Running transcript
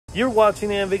You're watching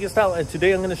the Vegas Style, and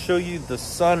today I'm going to show you the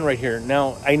sun right here.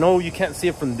 Now, I know you can't see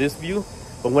it from this view,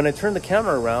 but when I turn the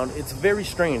camera around, it's very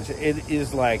strange. It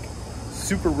is like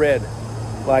super red.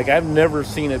 Like I've never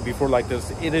seen it before like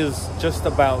this. It is just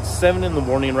about 7 in the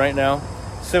morning right now,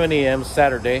 7 a.m.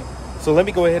 Saturday. So let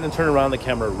me go ahead and turn around the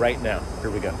camera right now. Here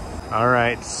we go. All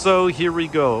right, so here we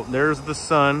go. There's the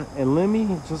sun, and let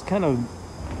me just kind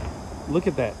of look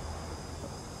at that.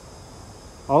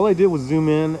 All I did was zoom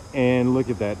in and look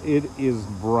at that. It is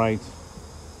bright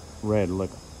red. Look.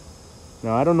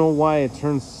 Now, I don't know why it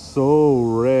turns so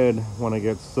red when I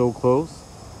get so close,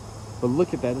 but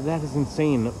look at that. That is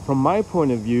insane. From my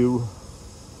point of view,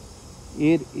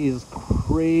 it is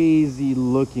crazy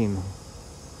looking.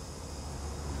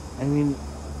 I mean,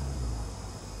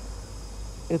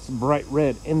 it's bright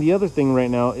red. And the other thing right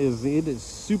now is it is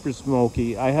super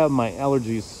smoky. I have my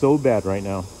allergies so bad right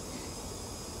now.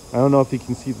 I don't know if you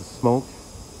can see the smoke.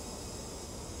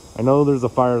 I know there's a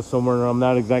fire somewhere. I'm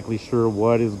not exactly sure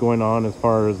what is going on as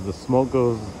far as the smoke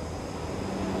goes.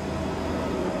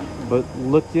 But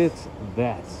look at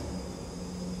that.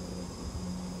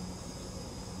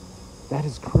 That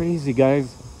is crazy,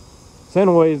 guys. So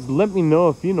anyways, let me know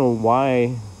if you know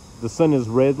why the sun is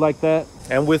red like that.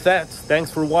 And with that, thanks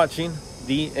for watching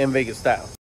the Vegas Style.